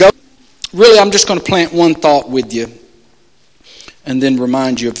really, I'm just going to plant one thought with you and then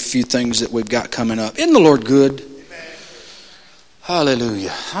remind you of a few things that we've got coming up. Isn't the Lord good? Amen.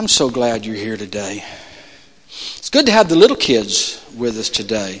 Hallelujah. I'm so glad you're here today. It's good to have the little kids with us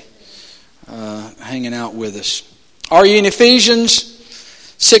today, hanging out with us. Are you in Ephesians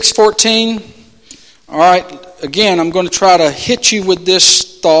 6:14? All right, again, I'm going to try to hit you with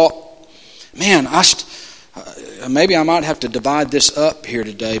this thought. Man, maybe I might have to divide this up here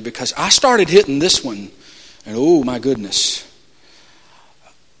today because I started hitting this one, and oh my goodness.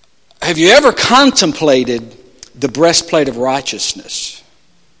 Have you ever contemplated the breastplate of righteousness?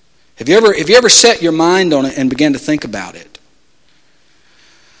 Have you ever set your mind on it and began to think about it?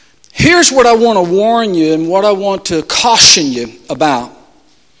 Here's what I want to warn you and what I want to caution you about.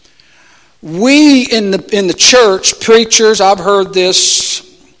 We in the church, preachers, I've heard this,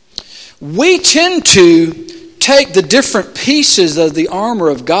 we tend to take the different pieces of the armor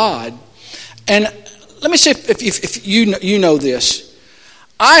of God, and let me see if you know this.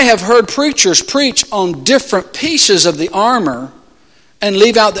 I have heard preachers preach on different pieces of the armor and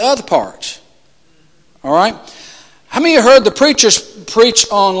leave out the other parts. All right? How many of you heard the preachers preach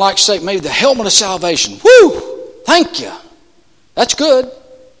on, like, say, maybe the helmet of salvation? Woo! Thank you. That's good.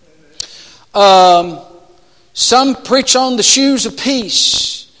 Some preach on the shoes of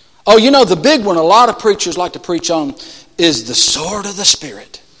peace. Oh, you know, the big one a lot of preachers like to preach on is the sword of the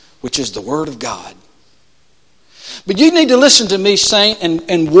Spirit, which is the Word of God. But you need to listen to me, saint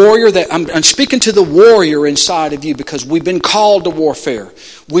and warrior, that I'm speaking to the warrior inside of you because we've been called to warfare.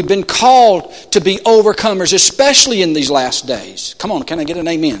 We've been called to be overcomers, especially in these last days. Come on, can I get an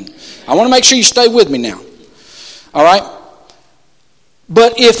amen? I want to make sure you stay with me now. All right?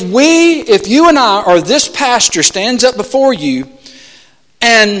 But if you and I, or this pastor stands up before you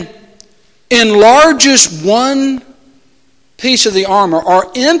and enlarges one piece of the armor or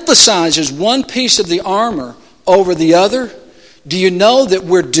emphasizes one piece of the armor over the other, do you know that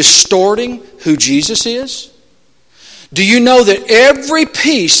we're distorting who Jesus is? Do you know that every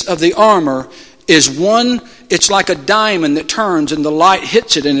piece of the armor is one, it's like a diamond that turns and the light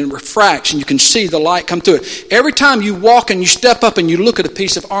hits it and it refracts and you can see the light come through it. Every time you walk and you step up and you look at a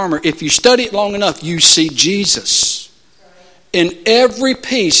piece of armor, if you study it long enough, you see Jesus. In every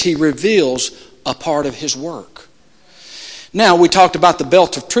piece, He reveals a part of His work. Now, we talked about the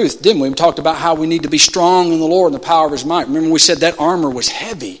belt of truth, didn't we? We talked about how we need to be strong in the Lord and the power of His might. Remember, we said that armor was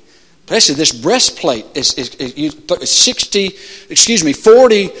heavy. Especially this breastplate is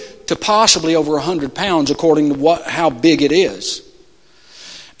 40 to possibly over 100 pounds, according to how big it is.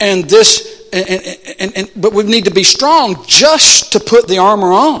 And this, but we need to be strong just to put the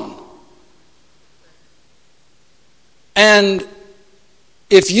armor on. And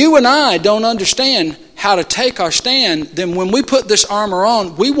if you and I don't understand how to take our stand, then when we put this armor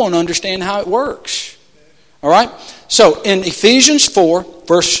on, we won't understand how it works. All right? So in Ephesians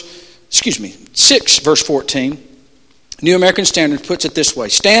 6, verse 14, New American Standard puts it this way.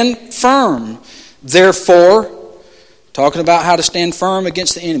 Stand firm, therefore, talking about how to stand firm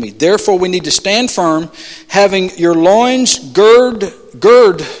against the enemy. Therefore, we need to stand firm, having your loins girded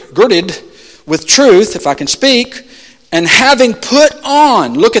with truth, if I can speak, and having put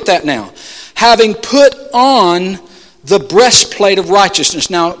on, look at that now, having put on the breastplate of righteousness.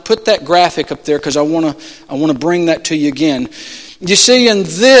 Now, put that graphic up there because I want to bring that to you again. You see, in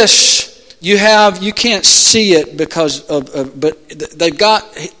this, you can't see it because but they've got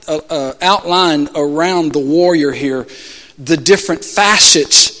outlined around the warrior here the different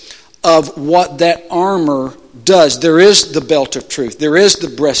facets of what that armor does. There is the belt of truth. There is the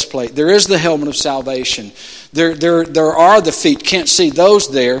breastplate. There is the helmet of salvation. There are the feet. Can't see those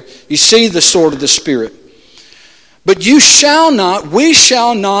there. You see the sword of the Spirit. But we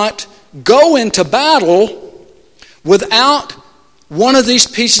shall not go into battle without one of these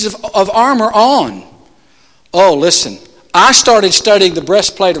pieces of armor on. Oh, listen. I started studying the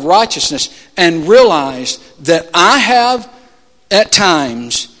breastplate of righteousness and realized that I have at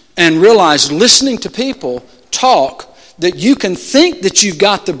times, and realized listening to people talk, that you can think that you've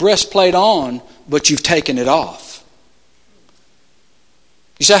got the breastplate on, but you've taken it off.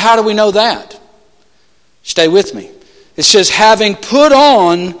 You say, how do we know that? Stay with me. It says, having put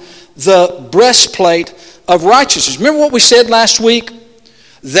on the breastplate of righteousness. Remember what we said last week?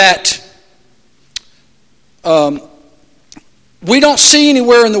 That we don't see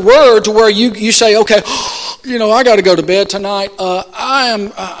anywhere in the Word to where you say, okay, I got to go to bed tonight.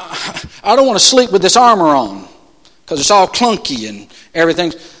 I don't want to sleep with this armor on because it's all clunky and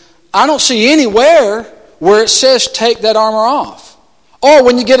everything. I don't see anywhere where it says take that armor off. Or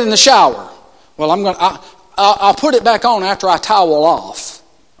when you get in the shower, well, I'll put it back on after I towel off.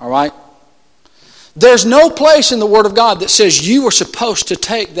 All right? There's no place in the Word of God that says you are supposed to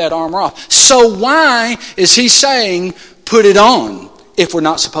take that armor off. So why is he saying put it on if we're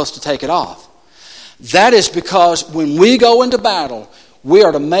not supposed to take it off? That is because when we go into battle, we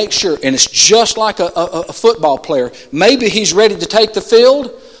are to make sure, and it's just like a football player. Maybe he's ready to take the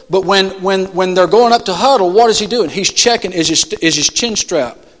field, but when they're going up to huddle, what is he doing? He's checking, is his chin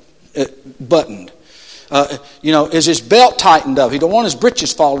strap buttoned? Is his belt tightened up? He don't want his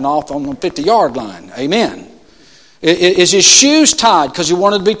britches falling off on the 50-yard line. Amen. Is his shoes tied because he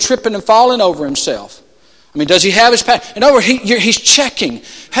wanted to be tripping and falling over himself? I mean, does he have his pad? In other words, he's checking.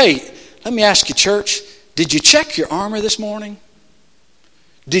 Hey, let me ask you, church, did you check your armor this morning?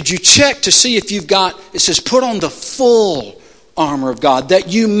 Did you check to see if you've got, it says, put on the full armor of God that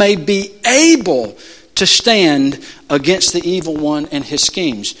you may be able to stand against the evil one and his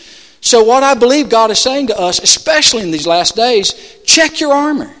schemes. So what I believe God is saying to us, especially in these last days, check your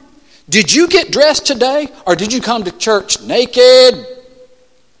armor. Did you get dressed today, or did you come to church naked?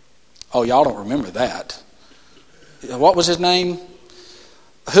 Oh, y'all don't remember that. What was his name?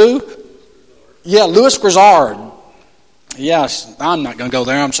 Who? Yeah, Louis Grizzard. Yes, I'm not going to go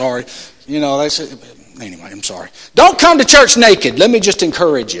there. I'm sorry. They say, anyway, I'm sorry. Don't come to church naked. Let me just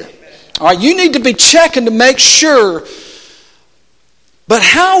encourage you. All right, you need to be checking to make sure. But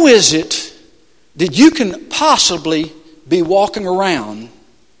how is it that you can possibly be walking around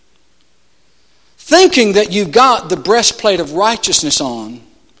thinking that you've got the breastplate of righteousness on,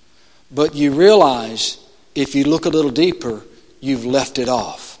 but you realize if you look a little deeper, you've left it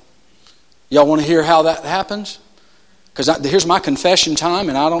off? Y'all want to hear how that happens? Because here's my confession time,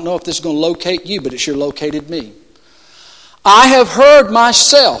 and I don't know if this is going to locate you, but it sure located me. I have heard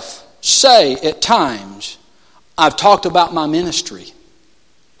myself say at times, I've talked about my ministry.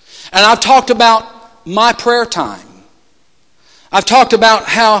 And I've talked about my prayer time. I've talked about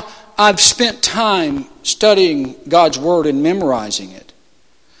how I've spent time studying God's Word and memorizing it.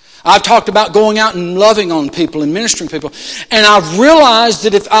 I've talked about going out and loving on people and ministering to people. And I've realized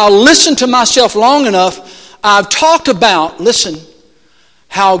that if I'll listen to myself long enough, I've talked about, listen,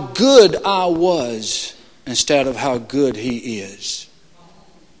 how good I was instead of how good He is.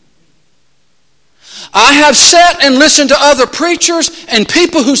 I have sat and listened to other preachers and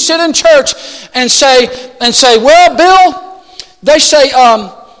people who sit in church and say, well, Bill, they say, I'm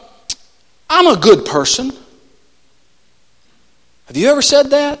a good person. Have you ever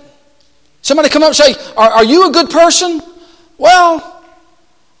said that? Somebody come up and say, are you a good person? Well,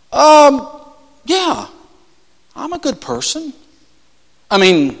 yeah, I'm a good person. I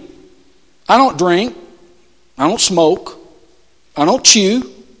mean, I don't drink. I don't smoke. I don't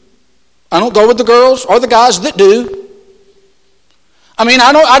chew. I don't go with the girls or the guys that do. I mean,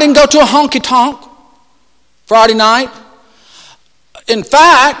 I didn't go to a honky-tonk Friday night. In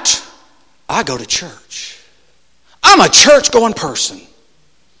fact, I go to church. I'm a church-going person.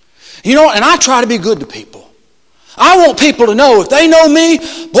 And I try to be good to people. I want people to know if they know me,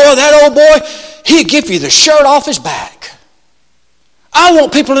 boy, that old boy, he'd give you the shirt off his back. I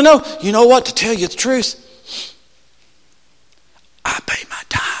want people to know, you know what, to tell you the truth, I pay my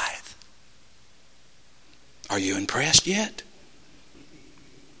tithe. Are you impressed yet?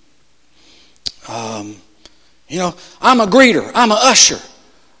 I'm a greeter. I'm an usher.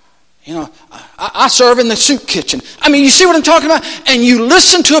 I serve in the soup kitchen. I mean, you see what I'm talking about? And you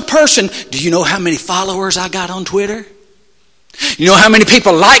listen to a person. Do you know how many followers I got on Twitter? You know how many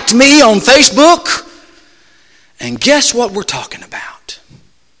people liked me on Facebook? And guess what we're talking about?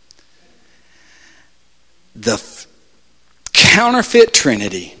 The counterfeit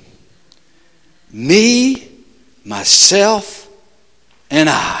Trinity. Me, myself, and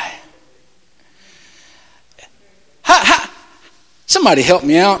I. Somebody help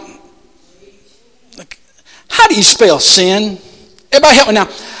me out. How do you spell sin? Everybody help me now.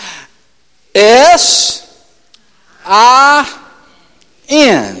 S-I-N.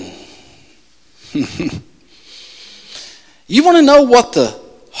 You want to know what the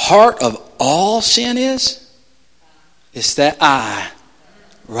heart of all sin is? It's that I,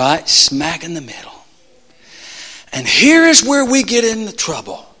 right smack in the middle. And here is where we get into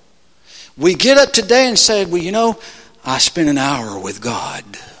trouble. We get up today and say, well, I spent an hour with God.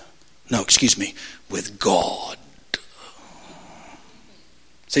 No, excuse me, with God.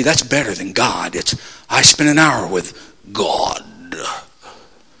 See, that's better than God. It's, I spent an hour with God.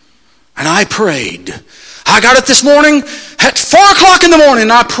 And I prayed. I got it this morning at 4 o'clock in the morning.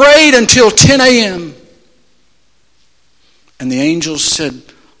 And I prayed until 10 a.m. And the angels said,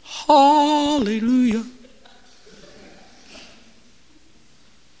 hallelujah.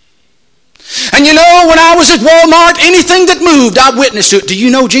 And you know, when I was at Walmart, anything that moved, I witnessed it. Do you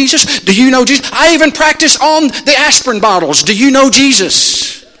know Jesus? Do you know Jesus? I even practiced on the aspirin bottles. Do you know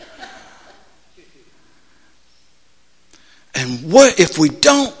Jesus? And what if we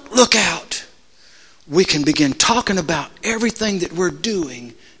don't look out, we can begin talking about everything that we're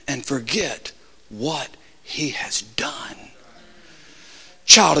doing and forget what He has done.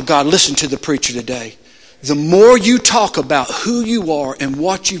 Child of God, listen to the preacher today. The more you talk about who you are and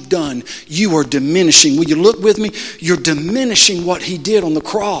what you've done, you are diminishing. Will you look with me? You're diminishing what He did on the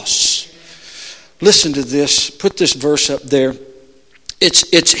cross. Listen to this. Put this verse up there.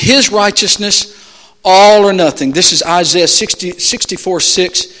 It's His righteousness, all or nothing. This is Isaiah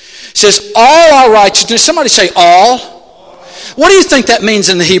 64:6. It says, all our righteousness. Somebody say all. What do you think that means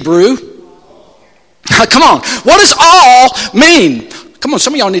in the Hebrew? Come on. What does all mean? Come on,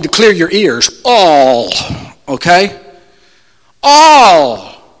 some of y'all need to clear your ears. All. Okay?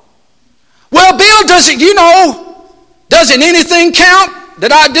 All. Well, Bill, doesn't anything count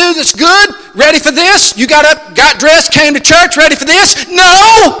that I do that's good? Ready for this? You got up, got dressed, came to church, ready for this?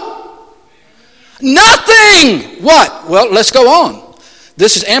 No! Nothing! What? Well, let's go on.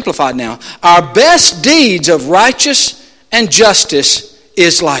 This is amplified now. Our best deeds of righteousness and justice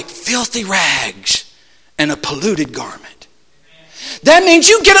is like filthy rags and a polluted garment. That means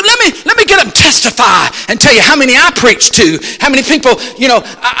you get up. Let me get up and testify and tell you how many I preach to, how many people,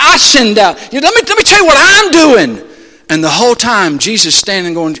 I send out. Let me tell you what I'm doing. And the whole time, Jesus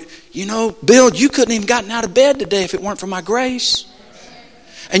standing going, Bill, you couldn't even gotten out of bed today if it weren't for my grace.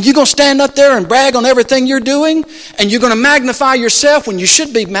 And you're going to stand up there and brag on everything you're doing, and you're going to magnify yourself when you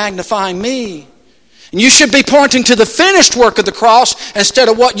should be magnifying me. And you should be pointing to the finished work of the cross instead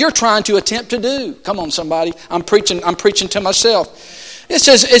of what you're trying to attempt to do. Come on, somebody. I'm preaching to myself. It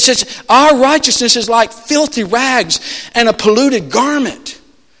says our righteousness is like filthy rags and a polluted garment.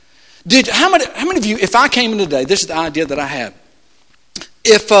 How many of you, if I came in today, this is the idea that I have.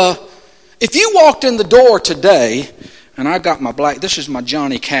 If you walked in the door today, and I got my this is my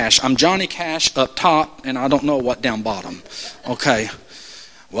Johnny Cash. I'm Johnny Cash up top, and I don't know what down bottom. Okay.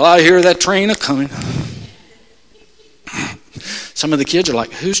 Well, I hear that train a-coming. Some of the kids are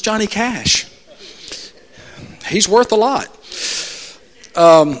like, who's Johnny Cash? He's worth a lot.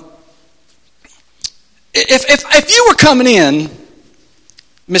 If you were coming in,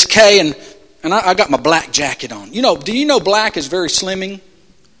 Miss Kay, and I got my black jacket on. Do you know black is very slimming?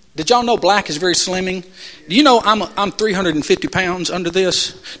 Did y'all know black is very slimming? Do you know I'm 350 pounds under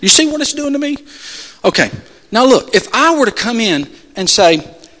this? Do you see what it's doing to me? Okay. Now look, if I were to come in and say,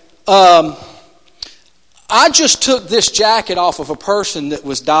 I just took this jacket off of a person that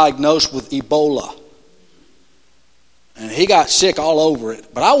was diagnosed with Ebola. And he got sick all over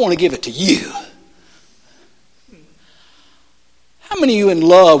it, but I want to give it to you. How many of you in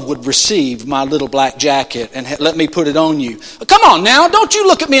love would receive my little black jacket and let me put it on you? Come on now, don't you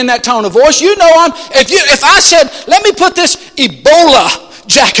look at me in that tone of voice. You know if I said, let me put this Ebola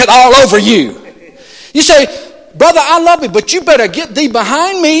jacket all over you. You say, brother, I love you, but you better get thee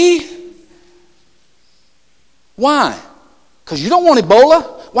behind me. Why? Because you don't want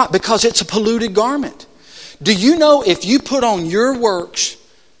Ebola? Why? Because it's a polluted garment. Do you know if you put on your works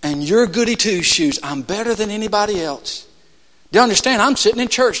and your goody two shoes, I'm better than anybody else? Do you understand? I'm sitting in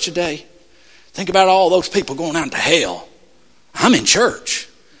church today. Think about all those people going out to hell. I'm in church.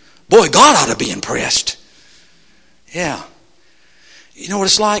 Boy, God ought to be impressed. Yeah. You know what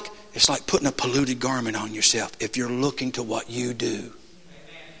it's like? It's like putting a polluted garment on yourself if you're looking to what you do.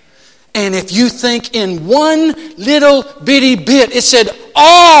 And if you think in one little bitty bit, it said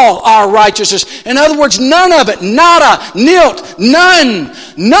all our righteousness. In other words, none of it, nada, nilt,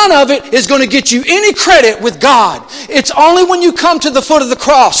 none of it is going to get you any credit with God. It's only when you come to the foot of the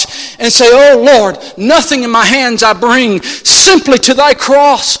cross and say, oh Lord, nothing in my hands I bring, simply to thy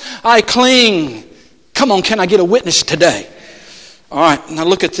cross I cling. Come on, can I get a witness today? All right, now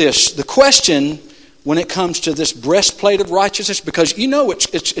look at this. The question when it comes to this breastplate of righteousness, because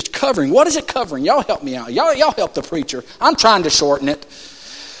it's covering. What is it covering? Y'all help me out. Y'all help the preacher. I'm trying to shorten it.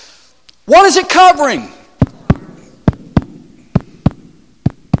 What is it covering?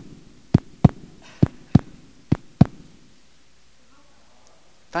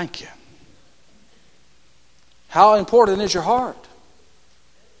 Thank you. How important is your heart?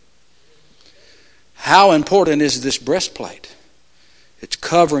 How important is this breastplate? It's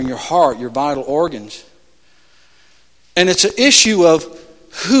covering your heart, your vital organs. And it's an issue of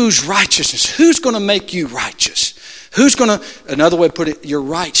whose righteousness. Who's going to make you righteous? Who's going to, another way to put it, your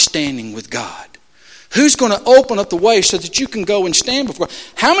right standing with God. Who's going to open up the way so that you can go and stand before God?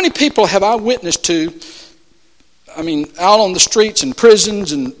 How many people have I witnessed to, out on the streets and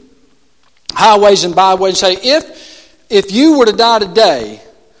prisons and highways and byways and say, if you were to die today,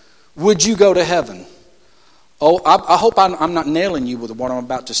 would you go to heaven? Oh, I hope I'm not nailing you with what I'm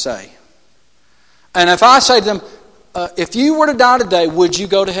about to say. And if I say to them, if you were to die today, would you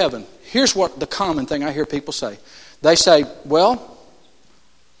go to heaven? Here's what the common thing I hear people say. They say, well,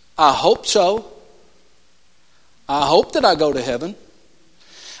 I hope so. I hope that I go to heaven.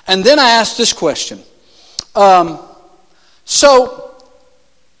 And then I ask this question. So,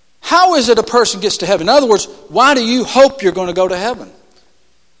 how is it a person gets to heaven? In other words, why do you hope you're going to go to heaven?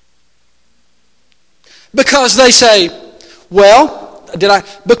 Because they say, well,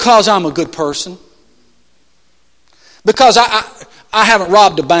 because I'm a good person. Because I haven't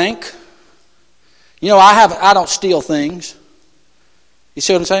robbed a bank. You know, I don't steal things. You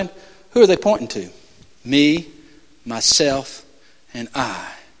see what I'm saying? Who are they pointing to? Me, myself, and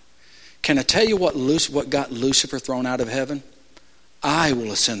I. Can I tell you what got Lucifer thrown out of heaven? I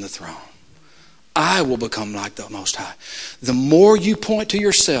will ascend the throne. I will become like the Most High. The more you point to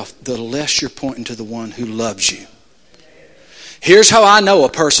yourself, the less you're pointing to the one who loves you. Here's how I know a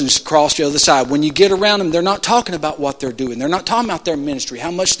person's crossed the other side. When you get around them, they're not talking about what they're doing. They're not talking about their ministry,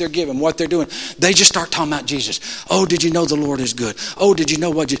 how much they're giving, what they're doing. They just start talking about Jesus. Oh, did you know the Lord is good? Oh, did you know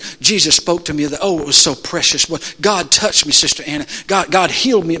what Jesus spoke to me? Oh, it was so precious. God touched me, Sister Anna. God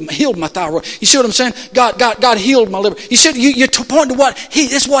healed me, healed my thyroid. You see what I'm saying? God healed my liver. You see, you're pointing to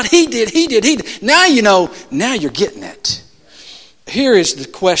it's what He did. He did. Now you know, now you're getting it. Here is the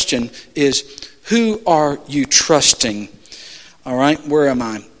question is, who are you trusting? All right, where am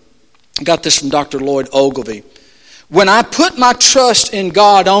I? I got this from Dr. Lloyd Ogilvie. When I put my trust in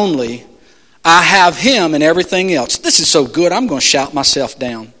God only, I have Him and everything else. This is so good, I'm going to shout myself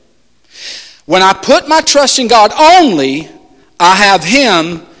down. When I put my trust in God only, I have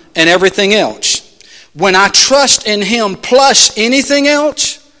Him and everything else. When I trust in Him plus anything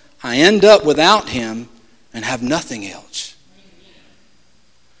else, I end up without Him and have nothing else.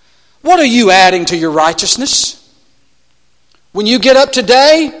 What are you adding to your righteousness? When you get up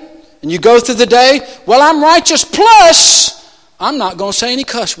today and you go through the day, well, I'm righteous plus I'm not going to say any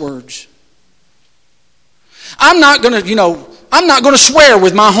cuss words. I'm not going to swear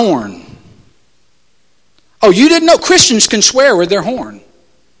with my horn. Oh, you didn't know Christians can swear with their horn.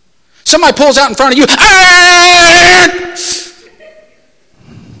 Somebody pulls out in front of you.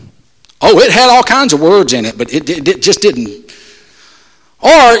 Oh, it had all kinds of words in it, but it just didn't.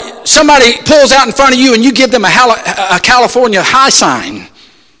 Or somebody pulls out in front of you and you give them a California high sign.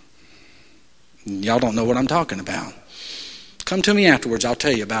 Y'all don't know what I'm talking about. Come to me afterwards, I'll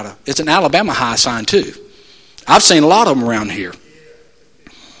tell you about it's an Alabama high sign too. I've seen a lot of them around here.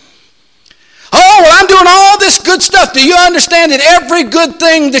 Oh, well, I'm doing all this good stuff. Do you understand that every good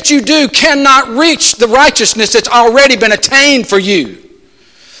thing that you do cannot reach the righteousness that's already been attained for you?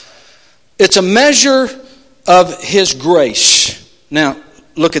 It's a measure of His grace. Now,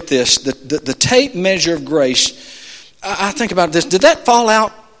 look at this. The tape measure of grace. I think about this. Did that fall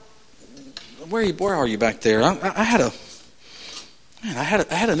out? Where are you back there? I had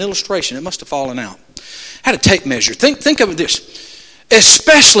an illustration. It must have fallen out. I had a tape measure. Think of this.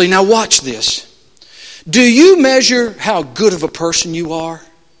 Especially, now watch this. Do you measure how good of a person you are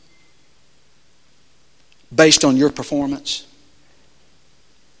based on your performance?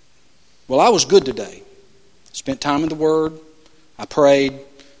 Well, I was good today. Spent time in the Word. I prayed.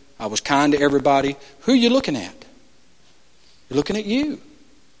 I was kind to everybody. Who are you looking at? You're looking at you.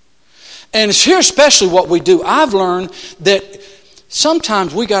 And it's here especially what we do. I've learned that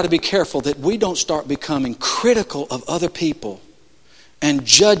sometimes we got to be careful that we don't start becoming critical of other people and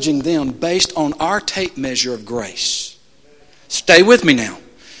judging them based on our tape measure of grace. Stay with me now.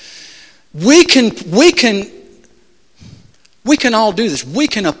 We can all do this. We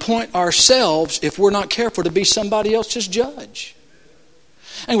can appoint ourselves, if we're not careful, to be somebody else's judge.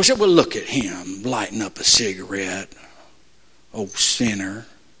 And we say, well, look at him lighting up a cigarette. Oh, sinner.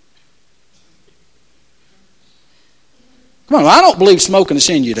 Come on, I don't believe smoking will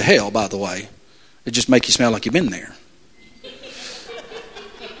send you to hell, by the way. It just makes you smell like you've been there.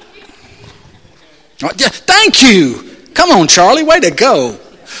 Thank you. Come on, Charlie. Way to go.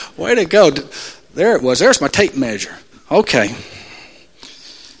 Way to go. There it was. There's my tape measure. Okay.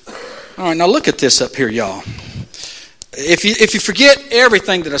 All right, now look at this up here, y'all. If you forget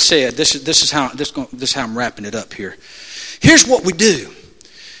everything that I said, this is how I'm wrapping it up here. Here's what we do.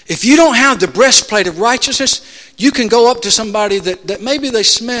 If you don't have the breastplate of righteousness, you can go up to somebody that maybe they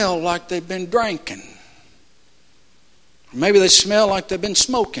smell like they've been drinking. Or maybe they smell like they've been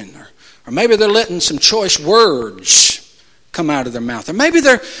smoking. Or maybe they're letting some choice words come out of their mouth. Or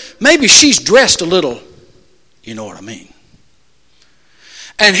maybe she's dressed a little, you know what I mean.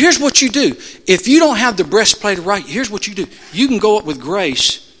 And here's what you do. If you don't have the breastplate right, here's what you do. You can go up with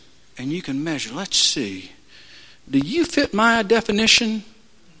grace and you can measure. Let's see. Do you fit my definition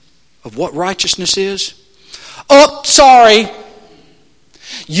of what righteousness is? Oh, sorry.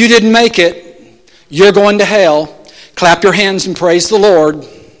 You didn't make it. You're going to hell. Clap your hands and praise the Lord.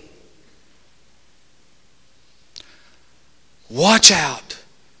 Watch out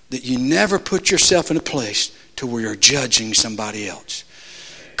that you never put yourself in a place to where you're judging somebody else.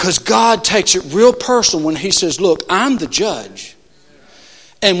 Because God takes it real personal when He says, look, I'm the judge.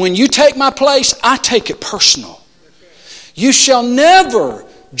 And when you take my place, I take it personal. You shall never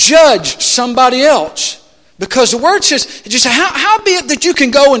judge somebody else. Because the Word says, just how be it that you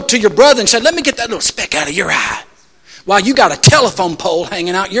can go into your brother and say, let me get that little speck out of your eye, while you got a telephone pole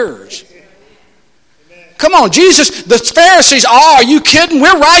hanging out yours. Come on, Jesus, the Pharisees, are you kidding?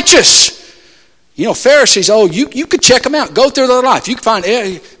 We're righteous. You know, Pharisees, you could check them out. Go through their life. You can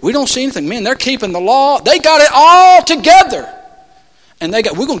find, we don't see anything. Man, they're keeping the law. They got it all together. And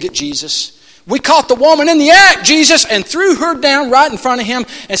we're going to get Jesus. We caught the woman in the act, Jesus, and threw her down right in front of Him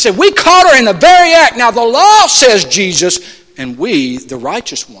and said, we caught her in the very act. Now the law says Jesus, and we, the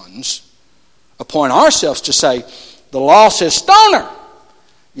righteous ones, appoint ourselves to say, the law says stone her.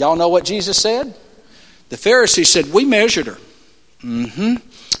 Y'all know what Jesus said? The Pharisees said, we measured her.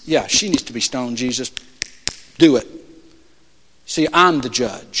 Yeah, she needs to be stoned, Jesus. Do it. See, I'm the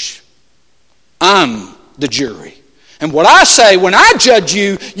judge. I'm the jury. And what I say, when I judge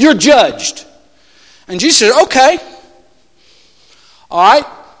you, you're judged. And Jesus said, okay. All right.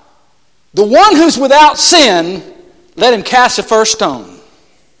 The one who's without sin, let him cast the first stone.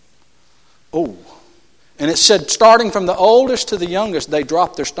 Oh. And it said, starting from the oldest to the youngest, they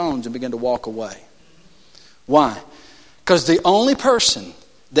dropped their stones and began to walk away. Why? Because the only person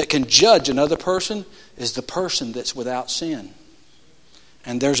that can judge another person is the person that's without sin.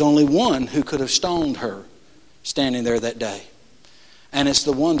 And there's only one who could have stoned her standing there that day. And it's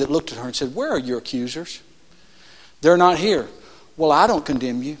the one that looked at her and said, where are your accusers? They're not here. Well, I don't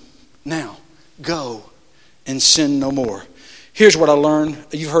condemn you. Now, go and sin no more. Here's what I learned.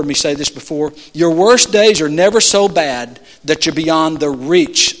 You've heard me say this before. Your worst days are never so bad that you're beyond the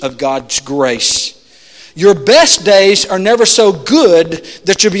reach of God's grace. Your best days are never so good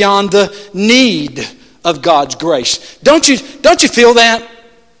that you're beyond the need of God's grace. Don't you feel that?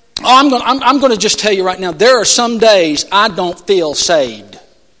 Oh, I'm going to just tell you right now, there are some days I don't feel saved.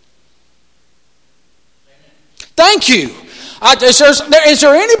 Thank you. Is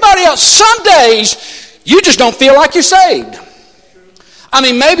there anybody else? Some days you just don't feel like you're saved. I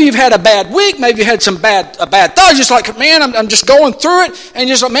mean, maybe you've had a bad week. Maybe you had a bad thought. Just like, man, I'm just going through it. And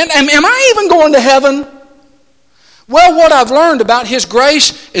you're just like, man, am I even going to heaven? Well, what I've learned about His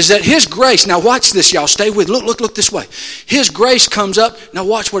grace is that His grace, now watch this, y'all, stay with, look this way. His grace comes up, now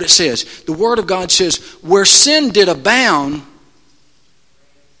watch what it says. The Word of God says, where sin did abound,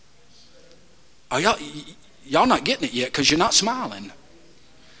 are y'all not getting it yet because you're not smiling.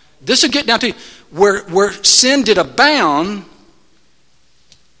 This will get down to you. Where sin did abound,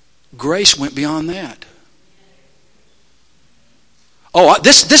 grace went beyond that. Oh,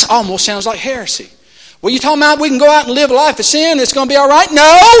 this almost sounds like heresy. Well, you talking about we can go out and live a life of sin, it's going to be all right?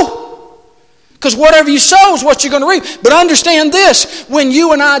 No! Because whatever you sow is what you're going to reap. But understand this, when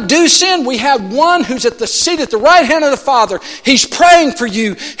you and I do sin, we have one who's at the seat at the right hand of the Father. He's praying for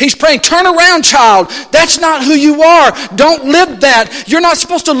you. He's praying, turn around, child. That's not who you are. Don't live that. You're not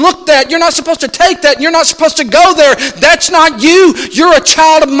supposed to look that. You're not supposed to take that. You're not supposed to go there. That's not you. You're a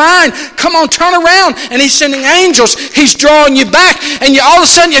child of mine. Come on, turn around. And He's sending angels. He's drawing you back. And all of a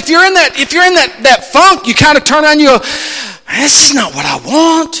sudden, if you're in that funk, you kind of turn around and you go, this is not what I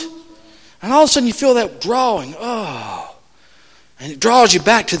want. And all of a sudden you feel that drawing. Oh. And it draws you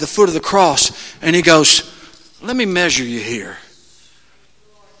back to the foot of the cross. And He goes, let me measure you here.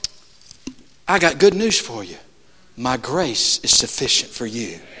 I got good news for you. My grace is sufficient for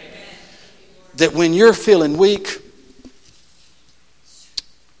you. That when you're feeling weak,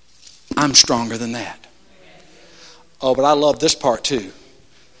 I'm stronger than that. Oh, but I love this part too.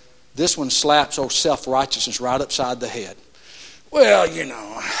 This one slaps old self-righteousness right upside the head. Well, you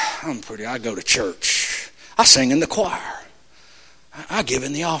know, I go to church. I sing in the choir. I give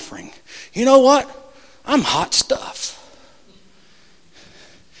in the offering. You know what? I'm hot stuff.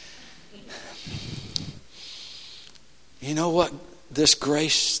 You know what? This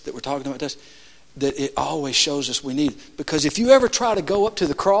grace that we're talking about does, that it always shows us we need. Because if you ever try to go up to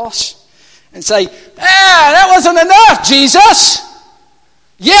the cross and say, that wasn't enough, Jesus.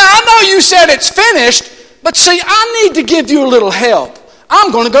 Yeah, I know you said it's finished. But see, I need to give you a little help.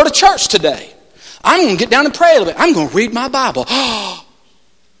 I'm going to go to church today. I'm going to get down and pray a little bit. I'm going to read my Bible.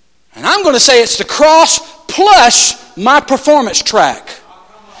 And I'm going to say it's the cross plus my performance track.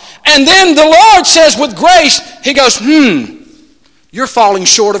 And then the Lord says with grace, He goes, you're falling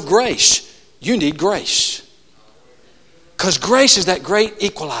short of grace. You need grace. Because grace is that great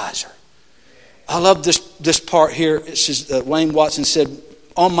equalizer. I love this part here. It says, Wayne Watson said,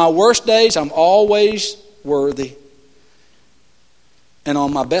 on my worst days, I'm always worthy. And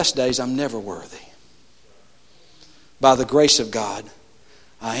on my best days, I'm never worthy. By the grace of God,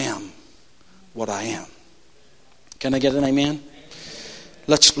 I am what I am. Can I get an amen?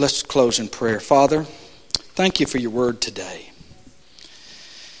 Let's close in prayer. Father, thank you for your word today.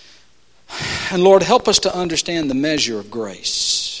 And Lord, help us to understand the measure of grace.